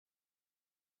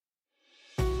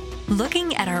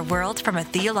Looking at our world from a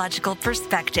theological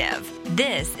perspective.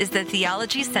 This is the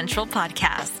Theology Central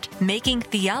Podcast, making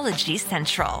theology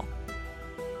central.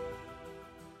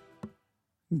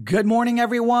 Good morning,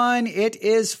 everyone. It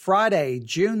is Friday,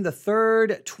 June the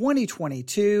 3rd,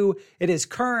 2022. It is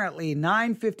currently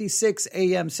 9:56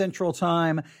 a.m. Central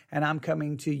Time, and I'm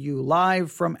coming to you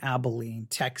live from Abilene,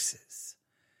 Texas.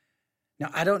 Now,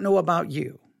 I don't know about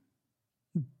you,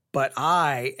 but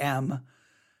I am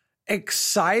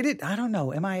excited. I don't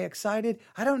know. Am I excited?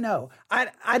 I don't know.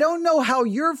 I don't know how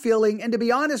you're feeling. And to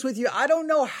be honest with you, I don't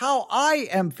know how I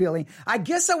am feeling. I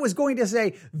guess I was going to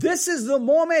say, this is the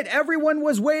moment everyone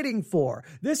was waiting for.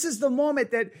 This is the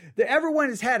moment that everyone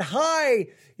has had high,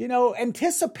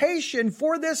 anticipation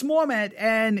for this moment.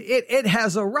 And it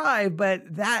has arrived,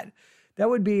 but that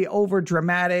would be over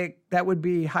dramatic. That would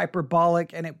be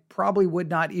hyperbolic, and it probably would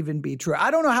not even be true.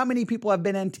 I don't know how many people have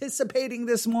been anticipating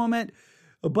this moment,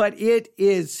 but it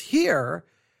is here,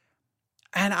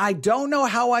 and I don't know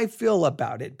how I feel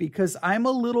about it because I'm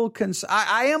a little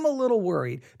I am a little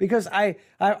worried because I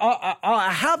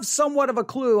have somewhat of a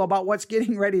clue about what's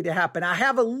getting ready to happen. I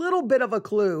have a little bit of a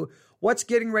clue what's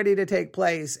getting ready to take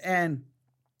place, and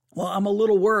well, I'm a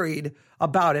little worried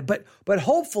about it, but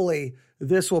hopefully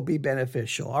this will be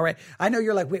beneficial. All right. I know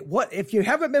you're like, wait, what? If you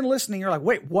haven't been listening, you're like,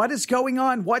 wait, what is going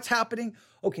on? What's happening?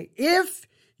 Okay. If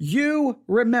you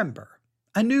remember,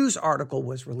 a news article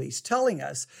was released telling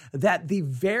us that the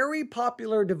very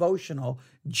popular devotional,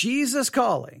 Jesus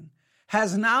Calling,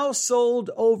 has now sold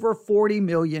over 40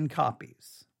 million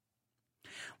copies.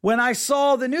 When I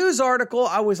saw the news article,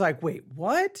 I was like, wait,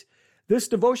 what? This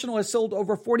devotional has sold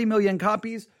over 40 million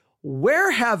copies? Where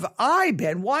have I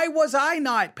been? Why was I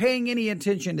not paying any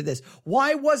attention to this?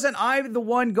 Why wasn't I the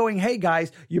one going, hey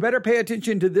guys, you better pay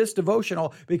attention to this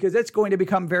devotional because it's going to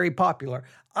become very popular?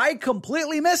 I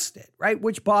completely missed it, right?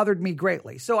 Which bothered me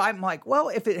greatly. So I'm like, well,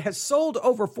 if it has sold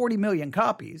over 40 million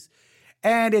copies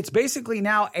and it's basically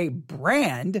now a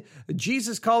brand,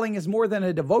 Jesus Calling is more than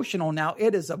a devotional now,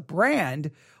 it is a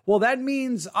brand. Well, that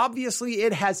means obviously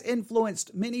it has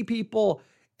influenced many people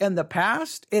in the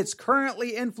past. It's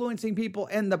currently influencing people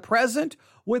in the present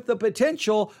with the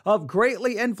potential of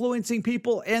greatly influencing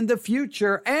people in the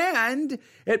future. And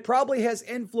it probably has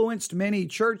influenced many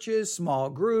churches, small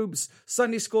groups,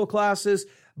 Sunday school classes,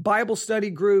 Bible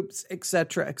study groups,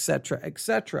 etc., etc.,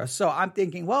 etc. So I'm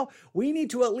thinking, well, we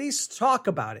need to at least talk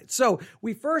about it. So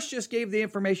we first just gave the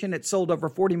information it sold over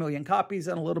 40 million copies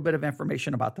and a little bit of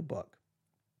information about the book.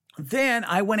 Then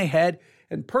I went ahead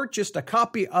and purchased a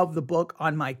copy of the book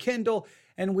on my Kindle,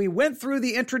 and we went through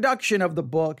the introduction of the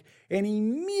book, and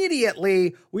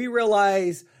immediately we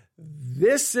realized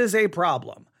this is a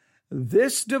problem.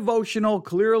 This devotional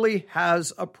clearly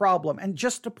has a problem. And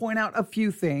just to point out a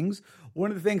few things,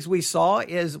 one of the things we saw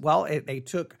is, well, they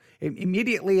took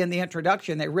immediately in the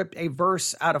introduction, they ripped a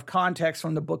verse out of context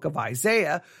from the book of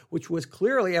Isaiah, which was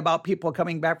clearly about people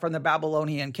coming back from the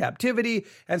Babylonian captivity.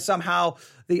 And somehow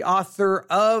the author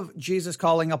of Jesus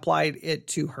Calling applied it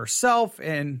to herself.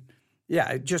 And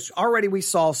yeah, just already we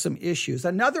saw some issues.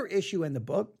 Another issue in the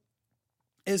book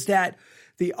is that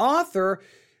the author,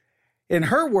 in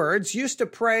her words, used to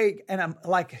pray, and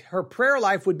like her prayer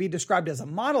life would be described as a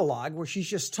monologue where she's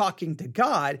just talking to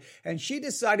God. And she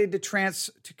decided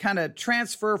to kind of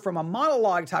transfer from a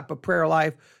monologue type of prayer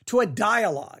life to a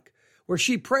dialogue where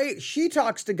she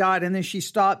talks to God, and then she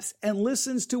stops and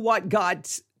listens to what God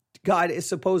is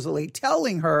supposedly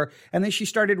telling her. And then she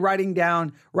started writing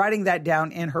that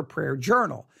down in her prayer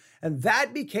journal. And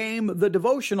that became the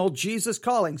devotional Jesus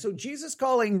Calling. So Jesus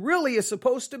Calling really is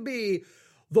supposed to be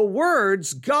the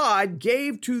words God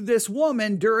gave to this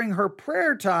woman during her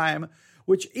prayer time,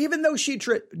 which even though she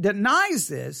denies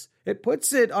this, it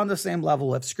puts it on the same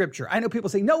level of Scripture. I know people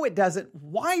say, no, it doesn't.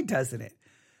 Why doesn't it?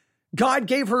 God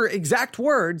gave her exact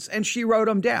words and she wrote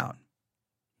them down.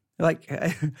 Like,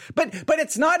 but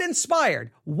it's not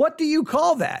inspired. What do you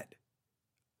call that?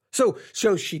 So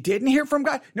she didn't hear from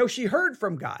God? No, she heard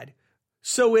from God.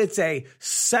 So it's a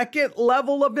second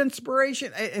level of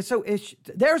inspiration. So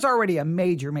there's already a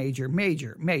major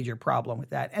problem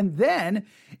with that. And then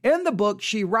in the book,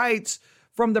 she writes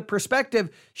from the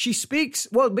perspective, she speaks,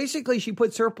 well, basically she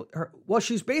puts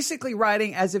she's basically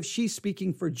writing as if she's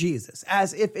speaking for Jesus,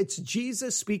 as if it's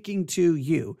Jesus speaking to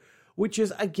you, which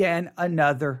is, again,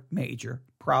 another major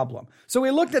problem. So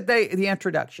we looked at the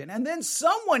introduction, and then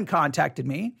someone contacted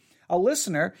me, a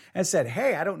listener, and said,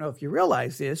 hey, I don't know if you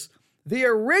realize this, the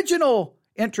original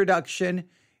introduction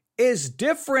is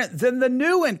different than the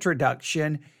new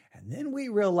introduction. And then we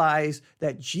realized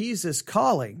that Jesus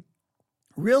Calling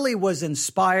really was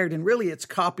inspired, and really it's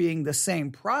copying the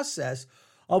same process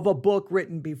of a book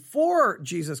written before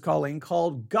Jesus Calling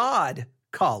called God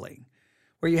Calling,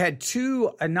 where you had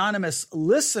two anonymous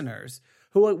listeners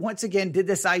who once again did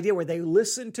this idea where they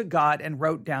listened to God and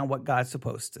wrote down what God's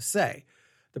supposed to say.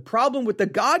 The problem with the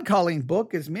God Calling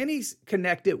book is many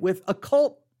connect it with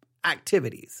occult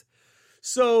activities.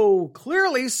 So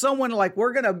clearly someone like,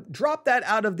 we're going to drop that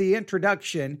out of the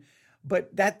introduction,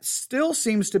 but that still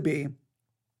seems to be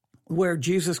where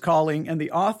Jesus Calling and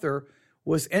the author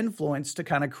was influenced to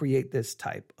kind of create this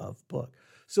type of book.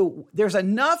 So there's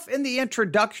enough in the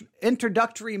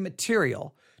introductory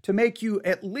material to make you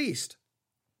at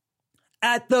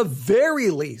the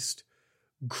very least,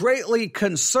 greatly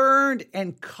concerned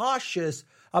and cautious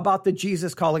about the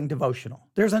Jesus Calling devotional.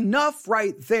 There's enough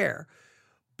right there.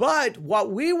 But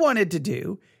what we wanted to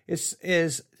do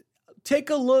is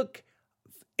take a look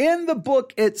in the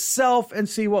book itself and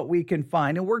see what we can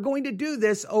find. And we're going to do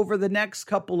this over the next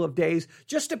couple of days,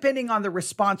 just depending on the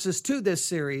responses to this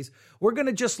series. We're going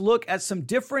to just look at some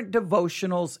different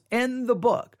devotionals in the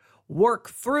book, work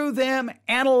through them,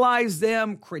 analyze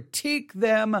them, critique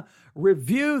them,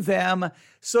 review them,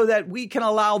 so that we can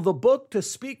allow the book to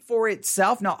speak for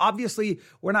itself. Now, obviously,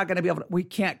 we're not going to be able to, we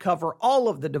can't cover all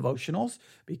of the devotionals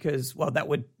because,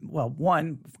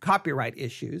 one, copyright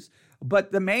issues.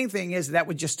 But the main thing is that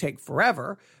would just take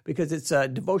forever because it's a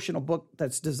devotional book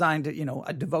that's designed to,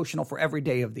 a devotional for every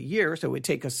day of the year. So it would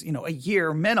take us, a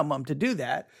year minimum to do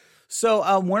that.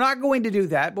 So we're not going to do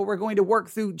that, but we're going to work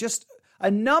through just a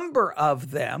number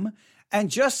of them and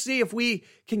just see if we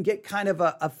can get kind of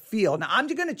a feel. Now, I'm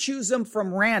going to choose them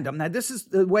from random. Now, this is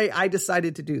the way I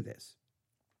decided to do this.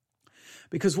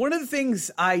 Because one of the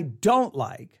things I don't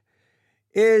like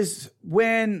is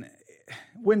when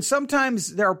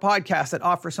sometimes there are podcasts that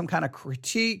offer some kind of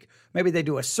critique, maybe they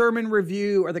do a sermon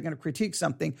review or they're going to critique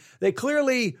something. They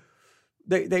clearly,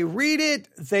 they read it,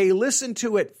 they listen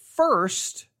to it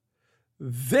first,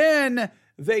 then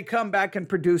they come back and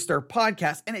produce their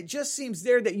podcast. And it just seems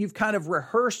there that you've kind of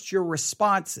rehearsed your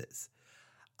responses.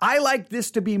 I like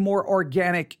this to be more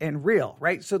organic and real,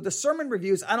 right? So the sermon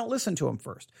reviews, I don't listen to them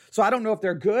first. So I don't know if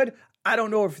they're good. I don't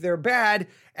know if they're bad.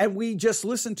 And we just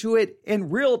listen to it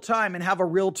in real time and have a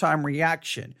real time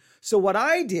reaction. So what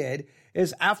I did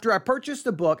is after I purchased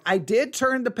the book, I did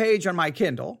turn the page on my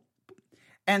Kindle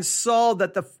and saw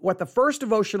that what the first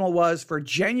devotional was for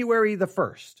January the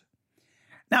 1st.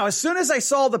 Now, as soon as I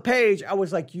saw the page, I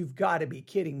was like, you've got to be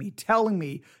kidding me,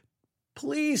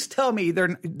 please tell me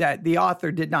that the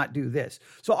author did not do this.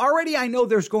 So already I know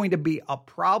there's going to be a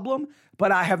problem,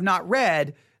 but I have not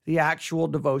read the actual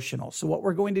devotional. So what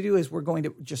we're going to do is we're going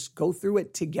to just go through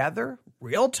it together,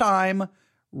 real time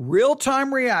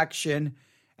reaction,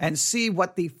 and see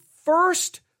what the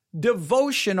first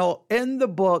devotional in the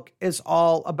book is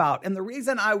all about. And the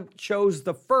reason I chose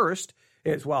the first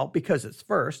is, because it's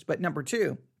first, but number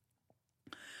two,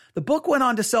 the book went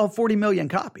on to sell 40 million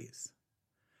copies.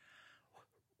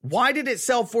 Why did it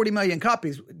sell 40 million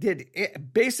copies?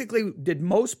 Did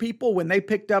most people, when they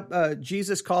picked up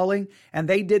Jesus Calling and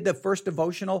they did the first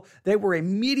devotional, they were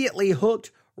immediately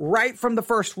hooked right from the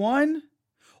first one?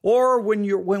 Or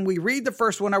when we read the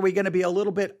first one, are we going to be a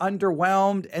little bit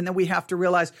underwhelmed? And then we have to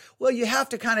realize, you have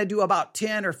to kind of do about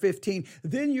 10 or 15.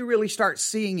 Then you really start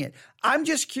seeing it. I'm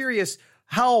just curious,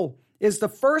 how is the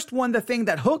first one the thing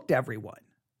that hooked everyone?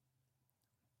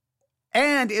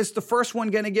 And is the first one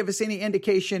going to give us any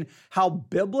indication how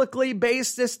biblically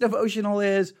based this devotional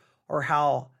is, or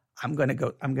how, I'm going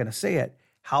to say it,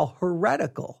 how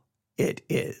heretical it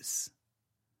is?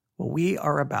 Well, we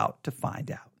are about to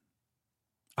find out.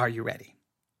 Are you ready?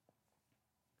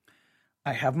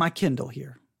 I have my Kindle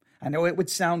here. I know it would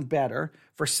sound better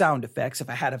for sound effects. If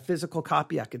I had a physical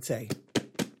copy, I could say,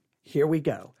 here we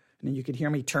go. And then you could hear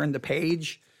me turn the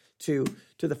page to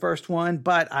the first one,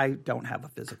 but I don't have a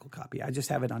physical copy. I just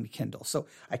have it on Kindle. So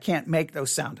I can't make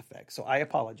those sound effects. So I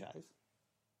apologize.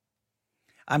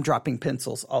 I'm dropping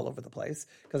pencils all over the place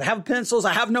because I have pencils,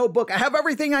 I have notebook, I have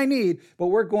everything I need, but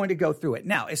we're going to go through it.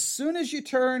 Now, as soon as you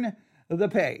turn the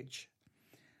page,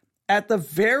 at the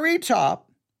very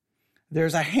top,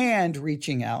 there's a hand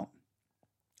reaching out.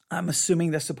 I'm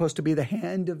assuming that's supposed to be the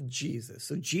hand of Jesus.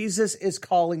 So Jesus is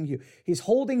calling you. He's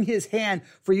holding his hand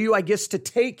for you, I guess, to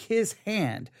take his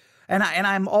hand. And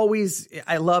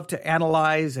I love to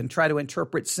analyze and try to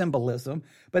interpret symbolism,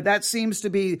 but that seems to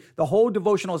be the whole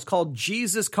devotional is called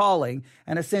Jesus Calling.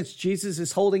 And in a sense, Jesus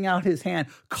is holding out his hand,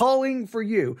 calling for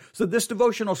you. So this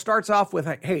devotional starts off with,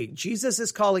 hey, Jesus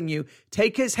is calling you,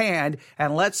 take his hand,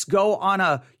 and let's go on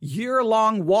a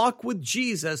year-long walk with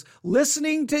Jesus,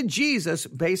 listening to Jesus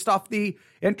based off the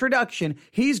introduction.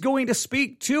 He's going to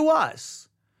speak to us,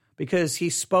 because he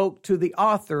spoke to the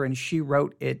author and she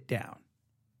wrote it down.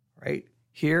 Right?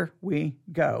 Here we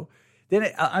go. Then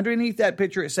underneath that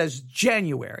picture, it says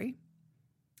January.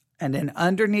 And then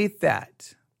underneath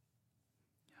that,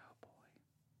 oh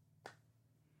boy.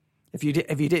 If you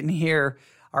didn't hear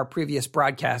our previous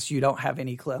broadcast, you don't have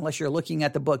any clue. Unless you're looking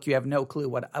at the book, you have no clue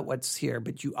what's here.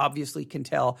 But you obviously can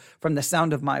tell from the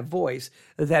sound of my voice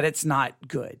that it's not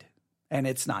good. And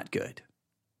it's not good.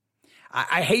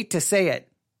 I hate to say it.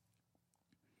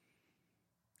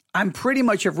 I'm pretty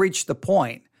much have reached the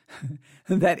point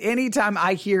that anytime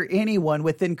I hear anyone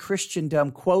within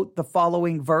Christendom quote the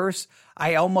following verse,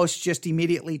 I almost just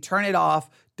immediately turn it off,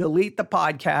 delete the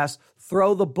podcast,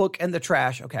 throw the book in the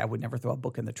trash. Okay, I would never throw a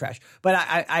book in the trash, but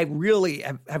I really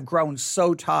have grown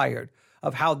so tired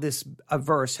of how this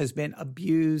verse has been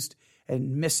abused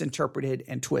and misinterpreted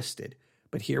and twisted.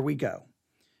 But here we go.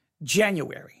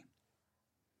 January.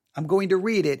 I'm going to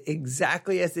read it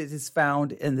exactly as it is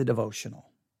found in the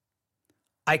devotional.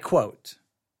 I quote,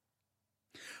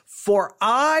 "For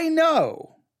I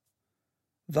know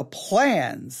the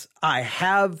plans I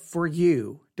have for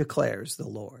you, declares the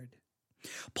Lord.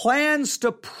 Plans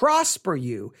to prosper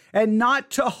you and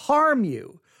not to harm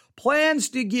you. Plans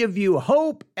to give you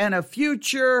hope and a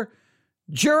future."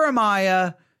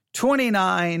 Jeremiah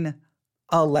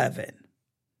 29:11.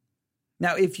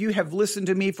 Now, if you have listened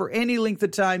to me for any length of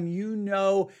time, you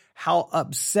know how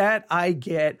upset I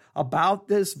get about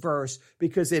this verse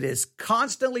because it is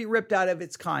constantly ripped out of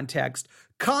its context,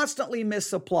 constantly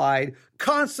misapplied,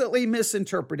 constantly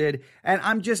misinterpreted. And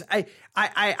I've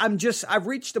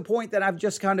reached the point that I've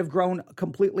just kind of grown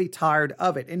completely tired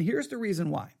of it. And here's the reason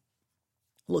why.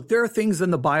 Look, there are things in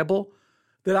the Bible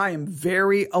that I am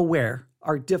very aware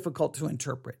are difficult to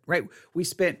interpret, right? We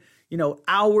spent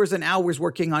hours and hours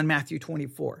working on Matthew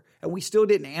 24, and we still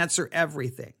didn't answer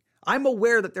everything. I'm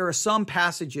aware that there are some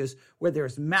passages where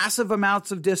there's massive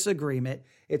amounts of disagreement.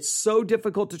 It's so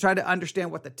difficult to try to understand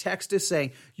what the text is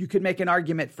saying. You can make an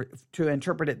argument to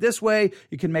interpret it this way.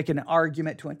 You can make an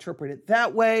argument to interpret it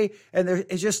that way. And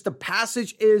it's just the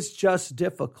passage is just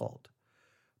difficult.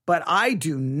 But I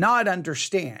do not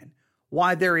understand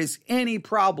why there is any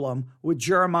problem with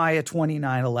Jeremiah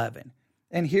 29:11.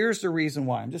 And here's the reason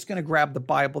why. I'm just going to grab the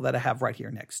Bible that I have right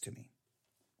here next to me.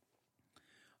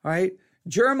 All right.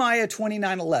 Jeremiah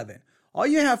 29:11. All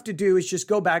you have to do is just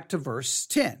go back to verse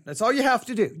 10. That's all you have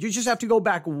to do. You just have to go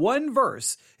back one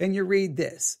verse and you read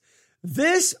this.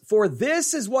 For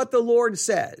this is what the Lord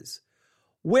says.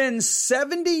 When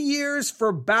 70 years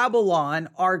for Babylon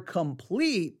are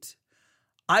complete,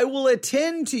 I will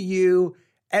attend to you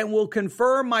and will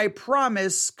confirm my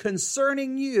promise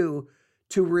concerning you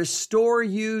to restore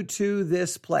you to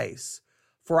this place.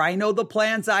 For I know the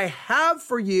plans I have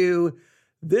for you.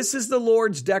 This is the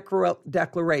Lord's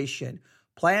declaration.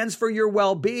 Plans for your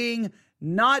well-being,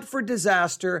 not for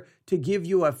disaster, to give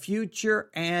you a future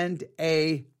and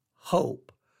a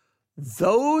hope.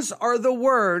 Those are the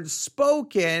words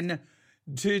spoken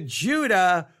to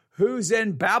Judah, who's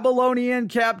in Babylonian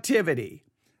captivity.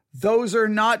 Those are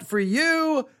not for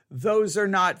you. Those are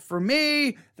not for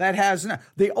me. That has not.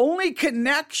 The only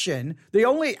connection, the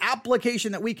only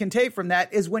application that we can take from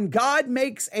that is when God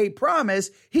makes a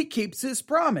promise, he keeps his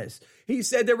promise. He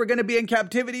said they were going to be in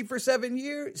captivity for 70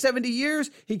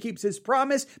 years. He keeps his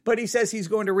promise, but he says he's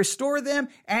going to restore them,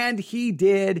 and he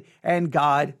did, and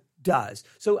God does.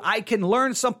 So I can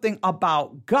learn something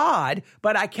about God,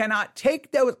 but I cannot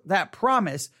take that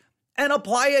promise and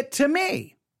apply it to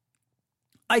me.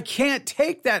 I can't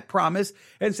take that promise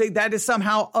and say that is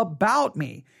somehow about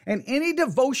me. And any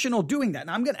devotional doing that,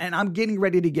 and I'm getting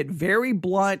ready to get very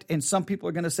blunt, and some people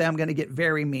are going to say I'm going to get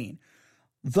very mean.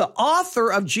 The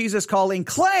author of Jesus Calling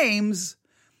claims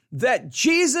that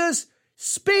Jesus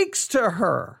speaks to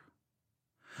her,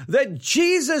 that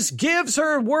Jesus gives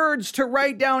her words to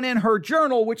write down in her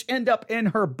journal, which end up in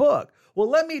her book. Well,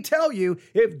 let me tell you,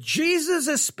 if Jesus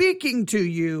is speaking to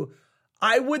you,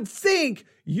 I would think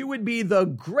you would be the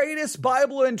greatest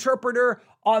Bible interpreter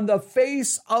on the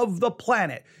face of the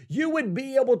planet. You would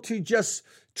be able to just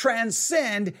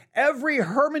transcend every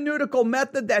hermeneutical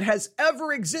method that has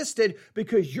ever existed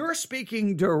because you're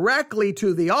speaking directly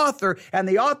to the author and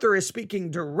the author is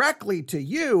speaking directly to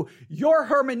you. Your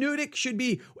hermeneutic should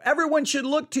be, everyone should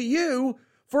look to you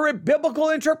for a biblical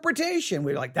interpretation.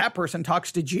 We're like, that person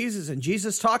talks to Jesus and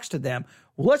Jesus talks to them.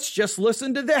 Let's just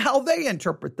listen to how they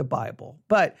interpret the Bible.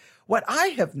 But what I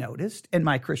have noticed in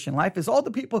my Christian life is all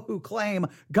the people who claim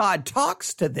God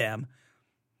talks to them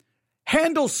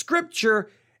handle scripture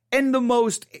in the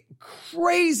most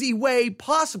crazy way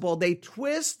possible. They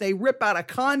twist, they rip out of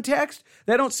context.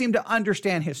 They don't seem to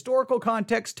understand historical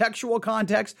context, textual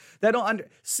context. They don't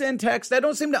syntax. They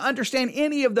don't seem to understand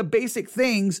any of the basic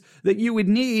things that you would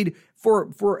need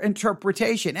for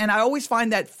interpretation. And I always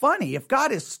find that funny. If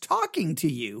God is talking to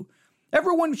you,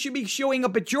 everyone should be showing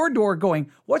up at your door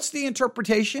going, what's the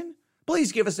interpretation?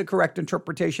 Please give us the correct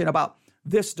interpretation about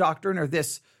this doctrine or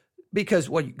this, because,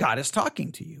 well, God is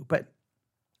talking to you, but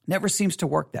never seems to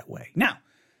work that way. Now,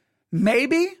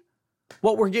 maybe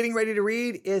what we're getting ready to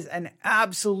read is an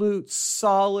absolute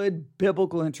solid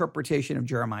biblical interpretation of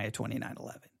Jeremiah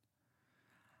 29:11.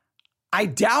 I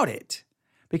doubt it,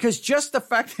 because just the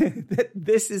fact that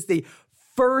this is the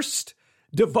first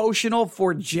devotional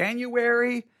for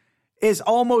January is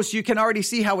almost, you can already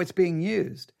see how it's being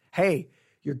used. Hey,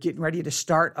 you're getting ready to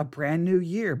start a brand new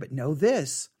year, but know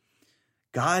this: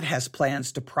 God has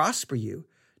plans to prosper you,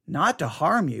 not to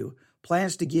harm you,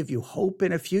 plans to give you hope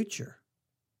in a future.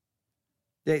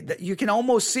 You can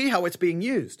almost see how it's being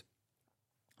used.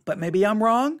 But maybe I'm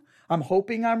wrong. I'm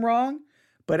hoping I'm wrong.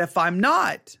 But if I'm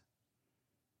not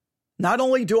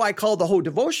only do I call the whole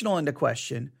devotional into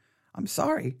question, I'm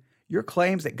sorry, your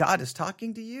claims that God is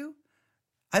talking to you,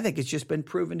 I think it's just been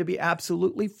proven to be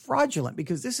absolutely fraudulent,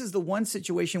 because this is the one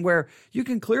situation where you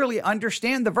can clearly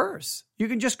understand the verse. You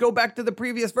can just go back to the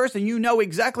previous verse and you know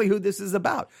exactly who this is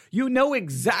about. You know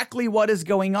exactly what is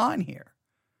going on here.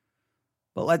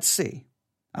 But let's see.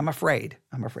 I'm afraid.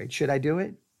 Should I do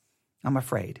it? I'm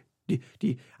afraid.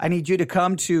 I need you to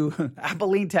come to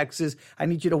Abilene, Texas. I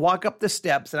need you to walk up the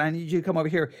steps, and I need you to come over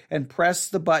here and press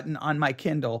the button on my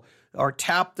Kindle or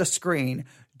tap the screen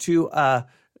to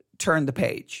turn the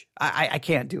page. I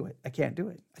can't do it. I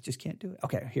just can't do it.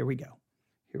 Okay, here we go.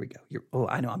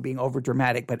 I know I'm being over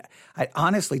dramatic, but I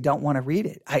honestly don't want to read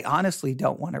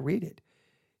it.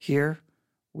 Here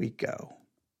we go.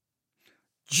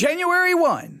 January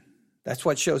 1. That's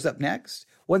what shows up next.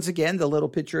 Once again, the little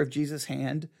picture of Jesus'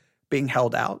 hand being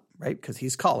held out, right? Because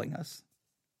he's calling us.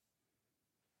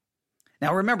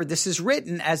 Now remember, this is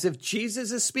written as if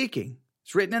Jesus is speaking.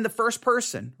 It's written in the first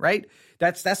person, right?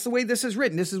 That's the way this is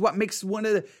written. This is what makes one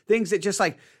of the things that just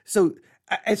like, so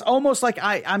it's almost like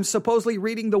I'm supposedly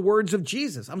reading the words of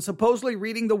Jesus. I'm supposedly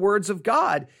reading the words of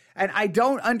God. And I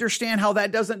don't understand how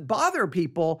that doesn't bother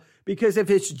people, because if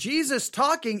it's Jesus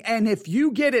talking and if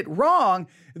you get it wrong,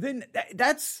 then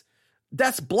that's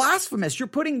blasphemous. You're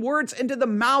putting words into the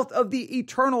mouth of the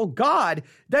eternal God.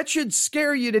 That should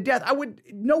scare you to death.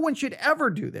 No one should ever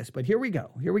do this, but here we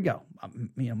go.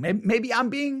 Maybe I'm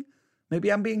being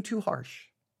too harsh.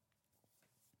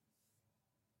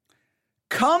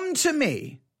 Come to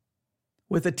me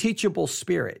with a teachable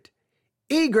spirit,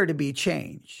 eager to be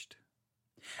changed.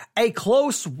 A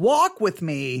close walk with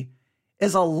me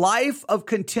is a life of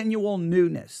continual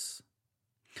newness.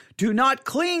 Do not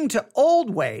cling to old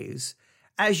ways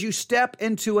as you step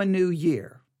into a new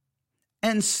year.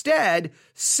 Instead,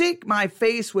 seek my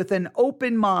face with an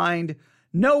open mind,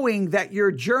 knowing that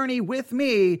your journey with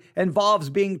me involves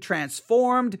being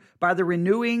transformed by the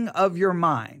renewing of your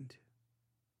mind.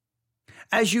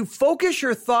 As you focus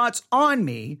your thoughts on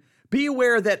me, be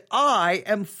aware that I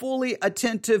am fully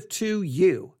attentive to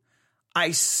you.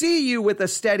 I see you with a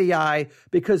steady eye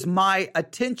because my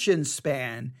attention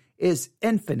span is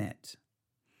infinite.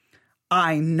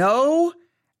 I know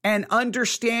and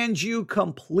understand you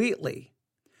completely.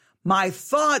 My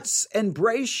thoughts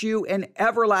embrace you in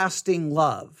everlasting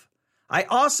love. I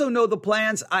also know the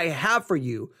plans I have for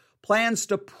you, plans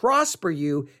to prosper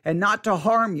you and not to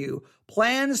harm you,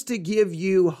 plans to give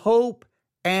you hope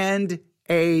and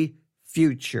a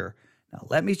future. Now,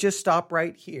 let me just stop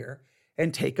right here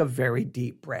and take a very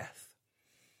deep breath.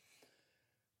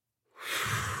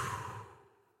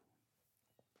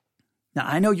 Now,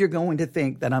 I know you're going to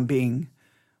think that I'm being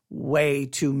way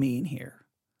too mean here,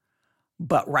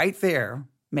 but right there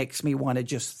makes me want to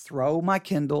just throw my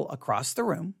Kindle across the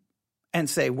room and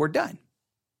say, we're done.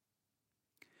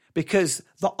 Because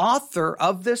the author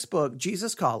of this book,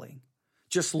 Jesus Calling,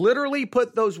 just literally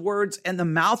put those words in the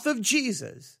mouth of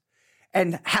Jesus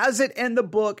and has it in the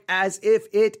book as if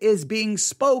it is being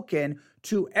spoken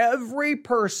to every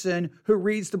person who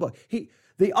reads the book.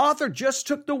 The author just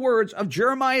took the words of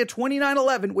Jeremiah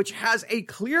 29:11, which has a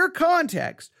clear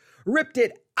context, ripped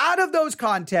it out of those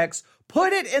contexts,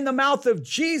 put it in the mouth of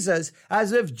Jesus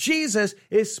as if Jesus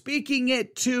is speaking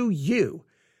it to you.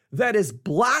 That is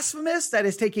blasphemous. That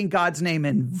is taking God's name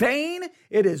in vain.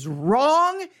 It is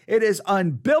wrong. It is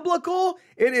unbiblical.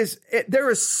 There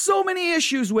is so many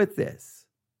issues with this.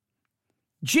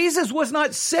 Jesus was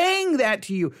not saying that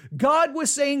to you. God was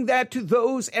saying that to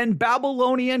those in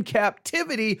Babylonian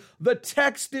captivity. The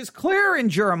text is clear in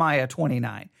Jeremiah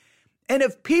 29. And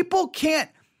if people can't,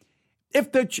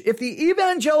 if the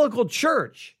evangelical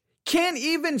church can't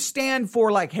even stand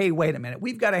for like, hey, wait a minute,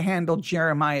 we've got to handle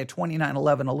Jeremiah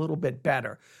 29:11 a little bit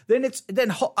better, then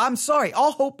I'm sorry,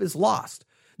 all hope is lost.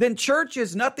 Then church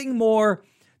is nothing more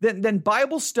then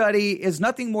Bible study is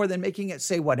nothing more than making it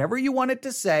say whatever you want it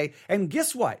to say. And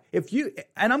guess what?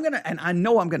 And I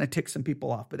know I'm going to tick some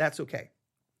people off, but that's okay.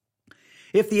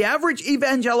 If the average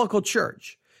evangelical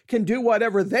church can do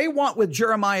whatever they want with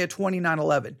Jeremiah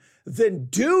 29:11, then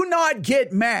do not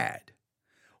get mad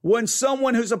when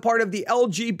someone who's a part of the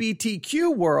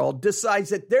LGBTQ world decides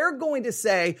that they're going to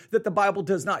say that the Bible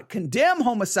does not condemn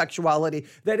homosexuality,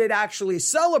 that it actually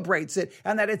celebrates it,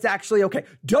 and that it's actually okay.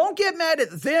 Don't get mad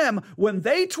at them when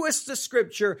they twist the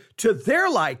scripture to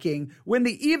their liking, when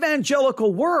the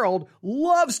evangelical world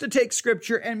loves to take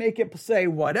scripture and make it say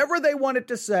whatever they want it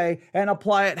to say and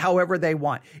apply it however they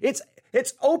want. It's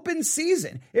open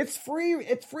season. It's free.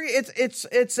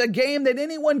 It's a game that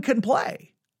anyone can play.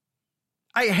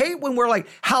 I hate when we're like,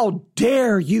 how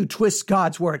dare you twist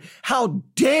God's word? How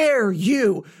dare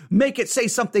you make it say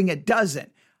something it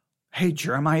doesn't? Hey,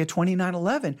 Jeremiah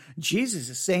 29:11, Jesus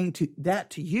is saying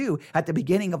that to you at the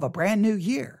beginning of a brand new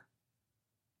year.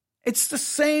 It's the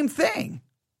same thing.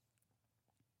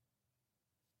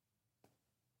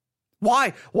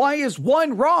 Why is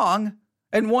one wrong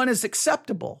and one is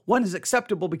acceptable? One is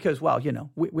acceptable because, well,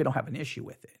 we don't have an issue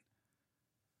with it.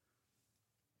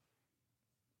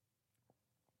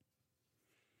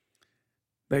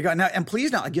 Now, and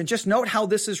please now, again, just note how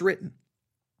this is written.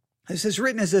 This is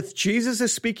written as if Jesus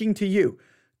is speaking to you.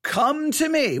 Come to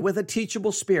me with a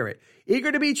teachable spirit,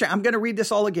 eager to be changed. I'm going to read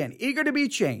this all again. Eager to be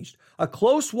changed. A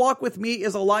close walk with me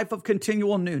is a life of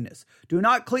continual newness. Do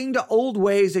not cling to old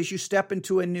ways as you step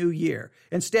into a new year.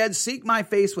 Instead, seek my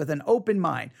face with an open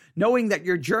mind, knowing that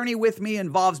your journey with me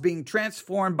involves being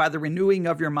transformed by the renewing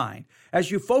of your mind.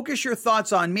 As you focus your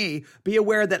thoughts on me, be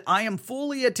aware that I am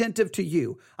fully attentive to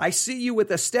you. I see you with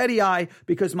a steady eye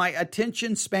because my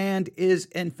attention span is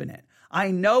infinite.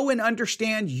 I know and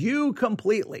understand you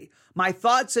completely. My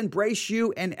thoughts embrace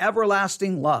you in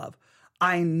everlasting love.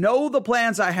 I know the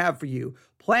plans I have for you,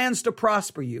 plans to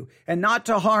prosper you and not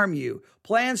to harm you,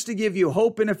 plans to give you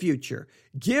hope in a future.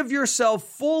 Give yourself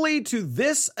fully to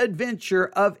this adventure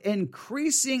of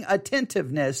increasing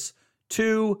attentiveness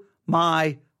to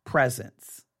my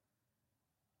presence.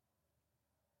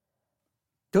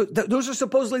 Those are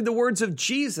supposedly the words of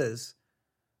Jesus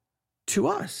to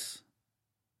us.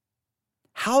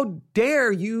 How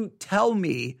dare you tell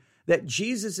me that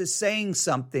Jesus is saying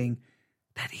something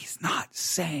that he's not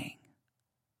saying?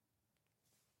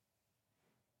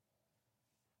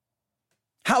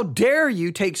 How dare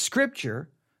you take scripture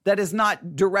that is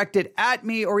not directed at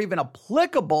me or even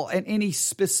applicable in any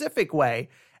specific way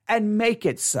and make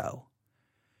it so?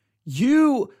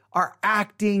 You are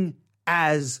acting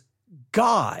as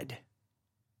God.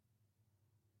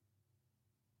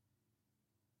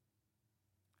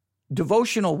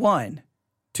 Devotional 1,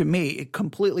 to me, it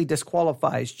completely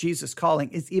disqualifies Jesus calling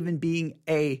is even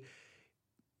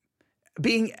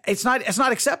it's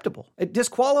not acceptable. It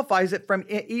disqualifies it from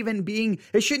even being,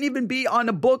 it shouldn't even be on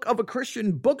a book of a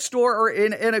Christian bookstore or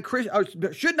in a Christian,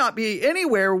 or should not be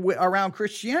anywhere around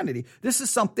Christianity. This is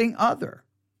something other.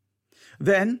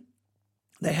 Then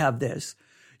they have this.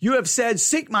 You have said,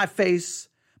 seek my face.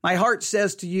 My heart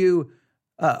says to you,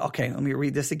 okay, let me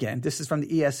read this again. This is from the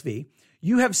ESV.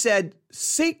 You have said,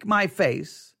 seek my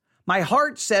face. My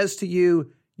heart says to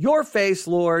you, your face,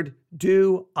 Lord,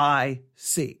 do I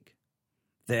seek.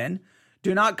 Then,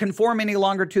 do not conform any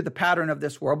longer to the pattern of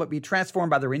this world, but be transformed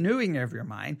by the renewing of your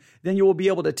mind. Then you will be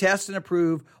able to test and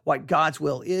approve what God's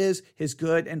will is, his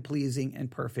good and pleasing and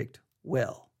perfect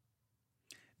will.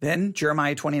 Then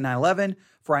Jeremiah 29:11,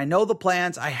 for I know the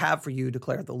plans I have for you,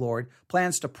 declared the Lord,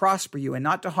 plans to prosper you and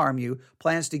not to harm you,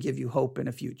 plans to give you hope in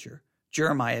a future.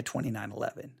 Jeremiah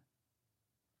 29:11.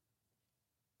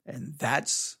 And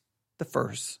that's the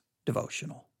first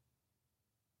devotional.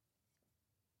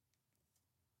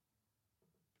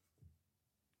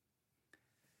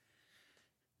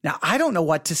 Now, I don't know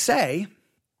what to say.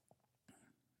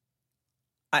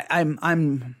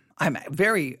 I'm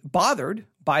very bothered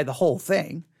by the whole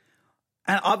thing.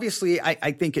 And obviously,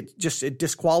 I think it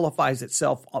disqualifies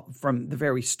itself from the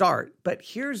very start. But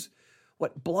here's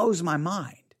what blows my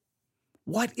mind.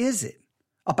 What is it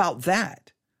about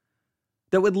that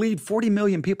would lead 40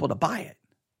 million people to buy it?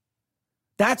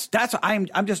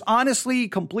 I'm just honestly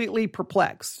completely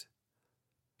perplexed.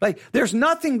 Like, there's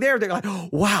nothing there. They're like, oh,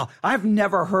 wow, I've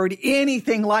never heard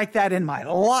anything like that in my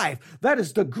life. That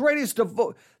is the greatest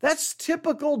That's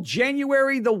typical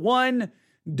January the 1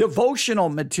 devotional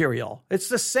material. It's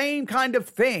the same kind of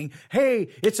thing. Hey,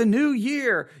 it's a new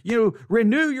year. You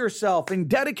renew yourself and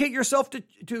dedicate yourself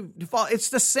to follow. It's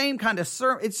the same kind of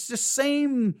sermon. It's just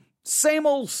same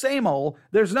old.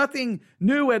 There's nothing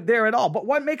new there at all. But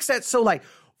what makes that so, like,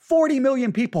 40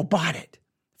 million people bought it?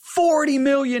 40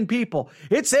 million people.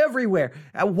 It's everywhere.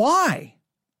 Why?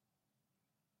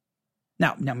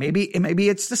 Now, maybe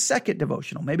it's the second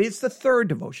devotional. Maybe it's the third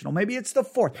devotional. Maybe it's the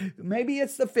fourth. Maybe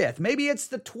it's the fifth.Maybe it's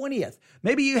the 20th.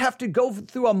 Maybe you have to go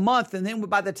through a month, and then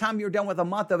by the time you're done with a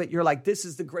month of it, you're like, this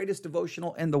is the greatest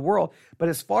devotional in the world. But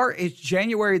as far as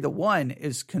January the 1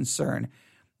 is concerned,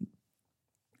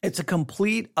 it's a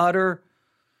complete, utter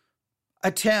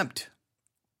attempt.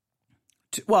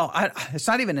 It's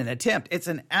not even an attempt. It's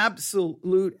an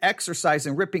absolute exercise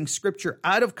in ripping scripture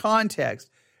out of context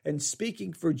and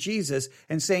speaking for Jesus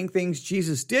and saying things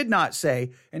Jesus did not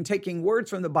say and taking words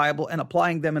from the Bible and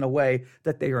applying them in a way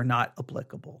that they are not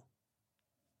applicable.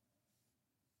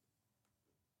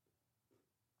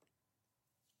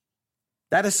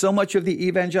 That is so much of the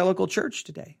evangelical church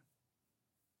today.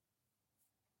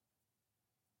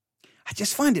 I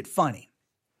just find it funny.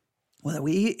 Well,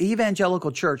 the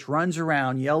evangelical church runs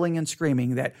around yelling and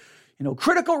screaming that,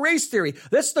 critical race theory,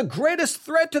 that's the greatest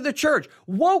threat to the church.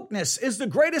 Wokeness is the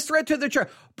greatest threat to the church.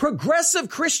 Progressive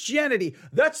Christianity,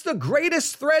 that's the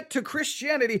greatest threat to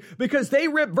Christianity because they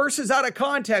rip verses out of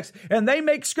context and they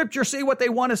make scripture say what they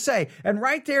want to say. And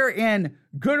right there in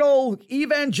good old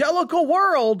evangelical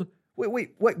world,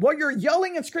 wait, while you're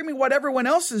yelling and screaming what everyone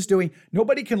else is doing,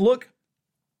 nobody can look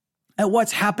at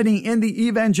what's happening in the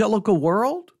evangelical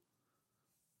world?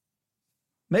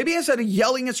 Maybe instead of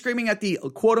yelling and screaming at the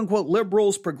quote-unquote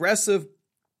liberals, progressive,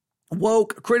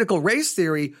 woke, critical race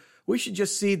theory, we should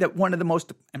just see that one of the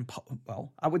most,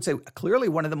 I would say clearly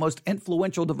one of the most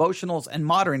influential devotionals in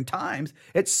modern times,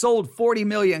 it sold 40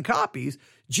 million copies.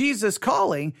 Jesus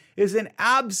Calling is an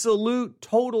absolute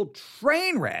total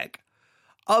train wreck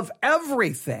of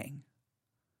everything.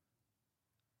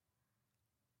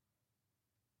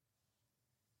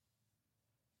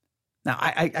 Now,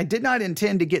 I did not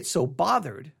intend to get so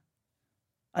bothered.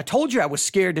 I told you I was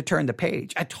scared to turn the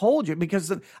page. I told you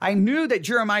because I knew that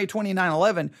Jeremiah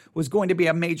 29:11 was going to be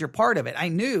a major part of it. I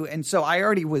knew, and so I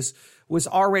already was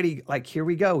already like, here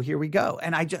we go.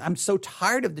 And I'm so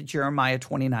tired of the Jeremiah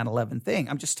 29:11 thing.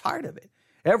 I'm just tired of it.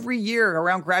 Every year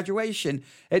around graduation,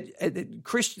 the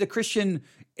Christian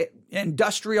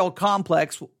industrial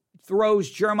complex throws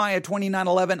Jeremiah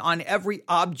 29:11 on every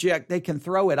object they can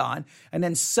throw it on and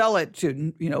then sell it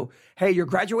to, hey, you're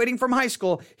graduating from high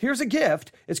school. Here's a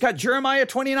gift. It's got Jeremiah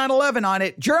 29:11 on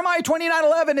it. Jeremiah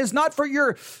 29:11 is not for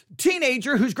your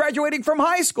teenager who's graduating from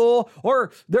high school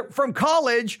or from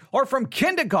college or from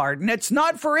kindergarten. It's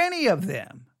not for any of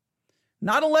them.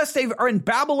 Not unless they are in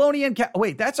Babylonian.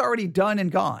 Wait, that's already done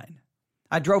and gone.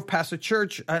 I drove past a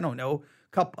church, I don't know,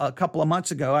 a couple of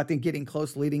months ago, I think getting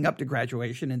close leading up to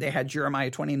graduation, and they had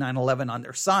Jeremiah 29:11 on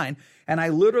their sign. And I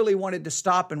literally wanted to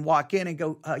stop and walk in and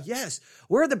go, yes,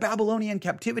 where are the Babylonian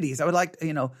captivities? I would like,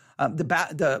 the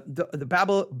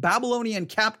Babylonian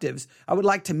captives, I would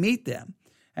like to meet them.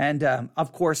 And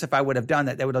of course, if I would have done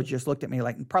that, they would have just looked at me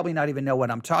like, probably not even know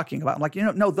what I'm talking about. I'm like,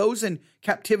 no, those in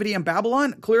captivity in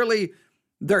Babylon, clearly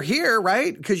they're here,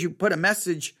 right? Because you put a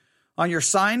message on your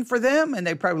sign for them. And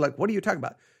they probably like, what are you talking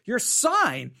about? Your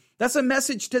sign, that's a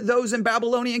message to those in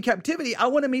Babylonian captivity. I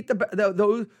want to meet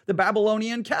the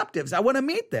Babylonian captives. I want to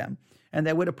meet them. And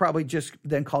they would have probably just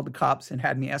then called the cops and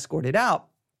had me escorted out.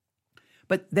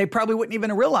 But they probably wouldn't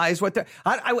even realize what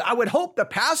I would hope the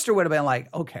pastor would have been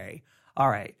like, okay, all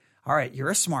right, you're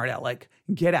a smart aleck,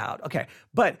 get out. Okay.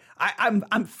 But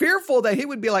I'm fearful that he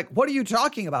would be like, what are you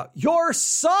talking about? Your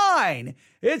sign.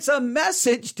 It's a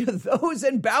message to those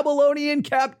in Babylonian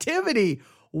captivity.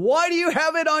 Why do you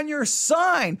have it on your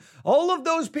sign? All of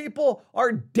those people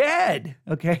are dead,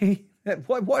 okay?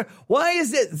 Why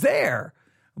is it there?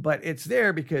 But it's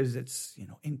there because it's,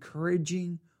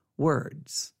 encouraging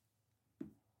words.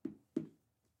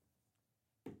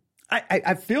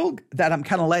 I feel that I'm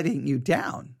kind of letting you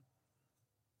down.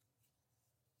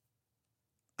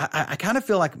 I kind of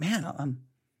feel like, man,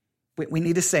 we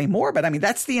need to say more, but I mean,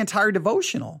 that's the entire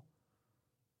devotional.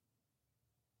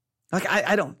 Like,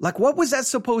 I don't, like, what was that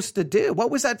supposed to do?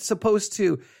 What was that supposed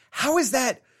to, how is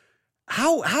that,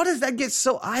 how does that get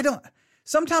so,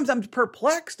 sometimes I'm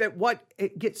perplexed at what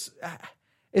it gets,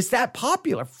 is that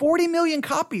popular? 40 million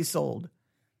copies sold.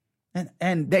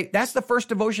 And that's the first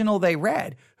devotional they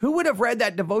read. Who would have read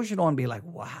that devotional and be like,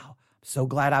 wow, So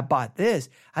glad I bought this.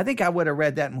 I think I would have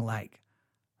read that and like,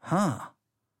 I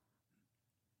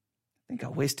think I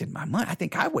wasted my money. I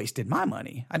think I wasted my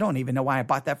money. I don't even know why I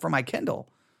bought that for my Kindle.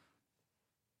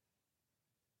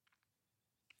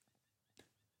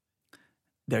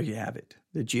 There you have it.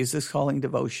 The Jesus Calling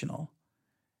devotional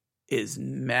is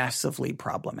massively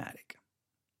problematic.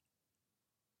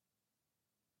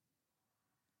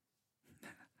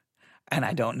 And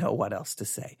I don't know what else to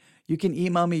say. You can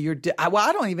email me I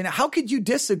don't even know. How could you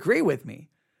disagree with me?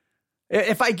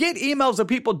 If I get emails of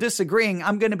people disagreeing,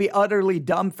 I'm going to be utterly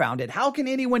dumbfounded. How can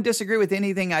anyone disagree with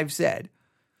anything I've said?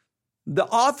 The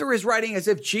author is writing as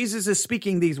if Jesus is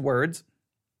speaking these words.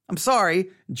 I'm sorry,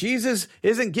 Jesus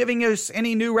isn't giving us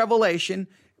any new revelation.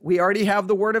 We already have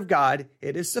the word of God.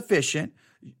 It is sufficient.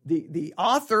 The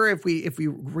author, if we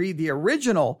read the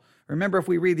original, remember, if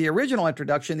we read the original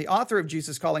introduction, the author of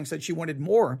Jesus Calling said she wanted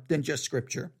more than just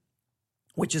scripture,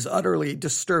 which is utterly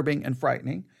disturbing and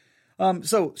frightening.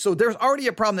 So there's already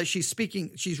a problem that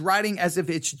she's writing as if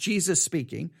it's Jesus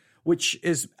speaking, which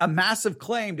is a massive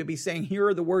claim to be saying, here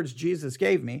are the words Jesus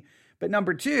gave me. But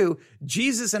number two,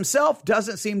 Jesus himself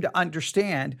doesn't seem to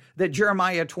understand that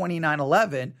Jeremiah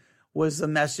 29:11 was the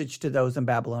message to those in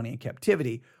Babylonian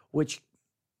captivity, which,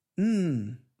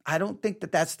 I don't think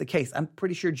that that's the case. I'm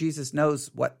pretty sure Jesus knows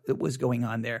what was going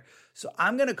on there. So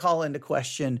I'm going to call into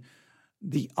question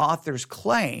the author's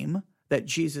claim that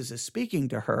Jesus is speaking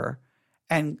to her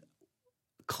and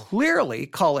clearly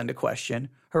call into question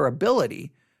her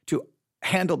ability to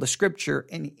handle the scripture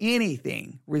in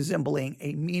anything resembling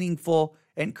a meaningful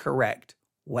and correct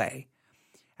way.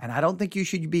 And I don't think you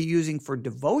should be using for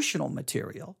devotional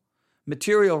material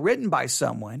written by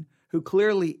someone who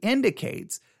clearly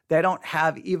indicates they don't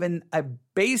have even a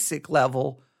basic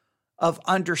level of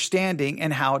understanding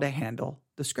and how to handle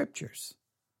the scriptures.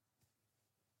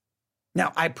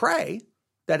 Now, I pray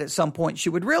that at some point she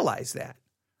would realize that.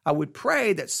 I would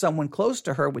pray that someone close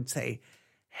to her would say,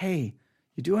 hey,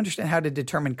 you do understand how to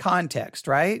determine context,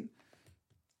 right?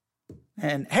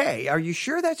 And hey, are you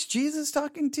sure that's Jesus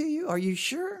talking to you? Are you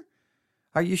sure?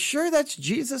 Are you sure that's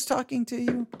Jesus talking to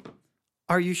you?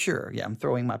 Are you sure? Yeah, I'm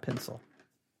throwing my pencil.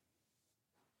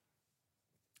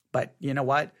 But you know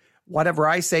what? Whatever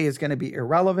I say is going to be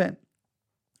irrelevant.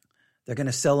 They're going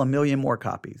to sell 1 million more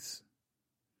copies.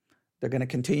 They're going to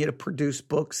continue to produce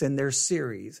books in their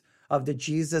series of the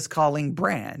Jesus Calling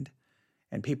brand.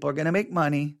 And people are going to make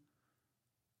money.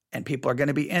 And people are going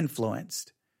to be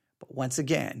influenced. But once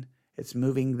again, it's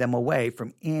moving them away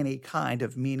from any kind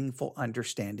of meaningful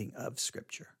understanding of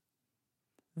Scripture.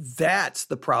 That's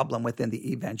the problem within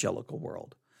the evangelical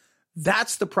world.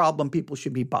 That's the problem people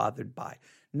should be bothered by.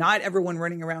 Not everyone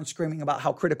running around screaming about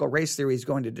how critical race theory is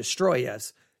going to destroy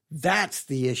us. That's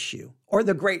the issue. Or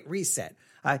the Great Reset.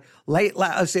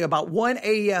 Let's say about 1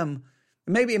 a.m.,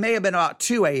 maybe it may have been about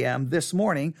 2 a.m. this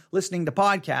morning, listening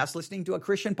to a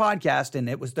Christian podcast, and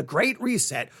it was the Great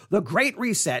Reset. The Great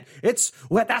Reset.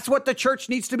 That's what the church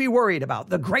needs to be worried about.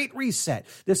 The Great Reset.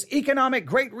 This economic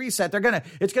Great Reset.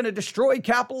 It's gonna destroy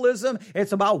capitalism.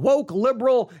 It's about woke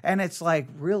liberal, and it's like,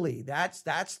 really, that's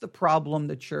the problem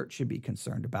the church should be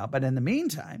concerned about. But in the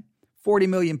meantime, 40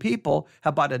 million people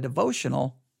have bought a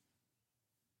devotional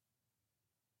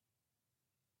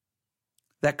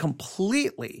that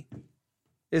completely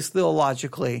is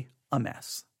theologically a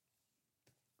mess.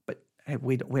 But hey,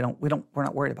 we're not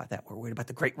worried about that. We're worried about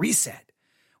the Great Reset.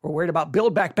 We're worried about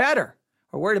Build Back Better.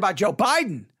 We're worried about Joe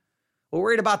Biden. We're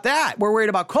worried about that. We're worried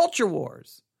about culture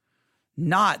wars,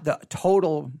 not the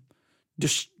total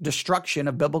destruction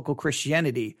of biblical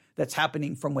Christianity that's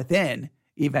happening from within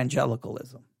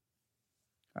evangelicalism.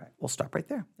 All right, we'll stop right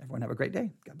there. Everyone have a great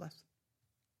day. God bless.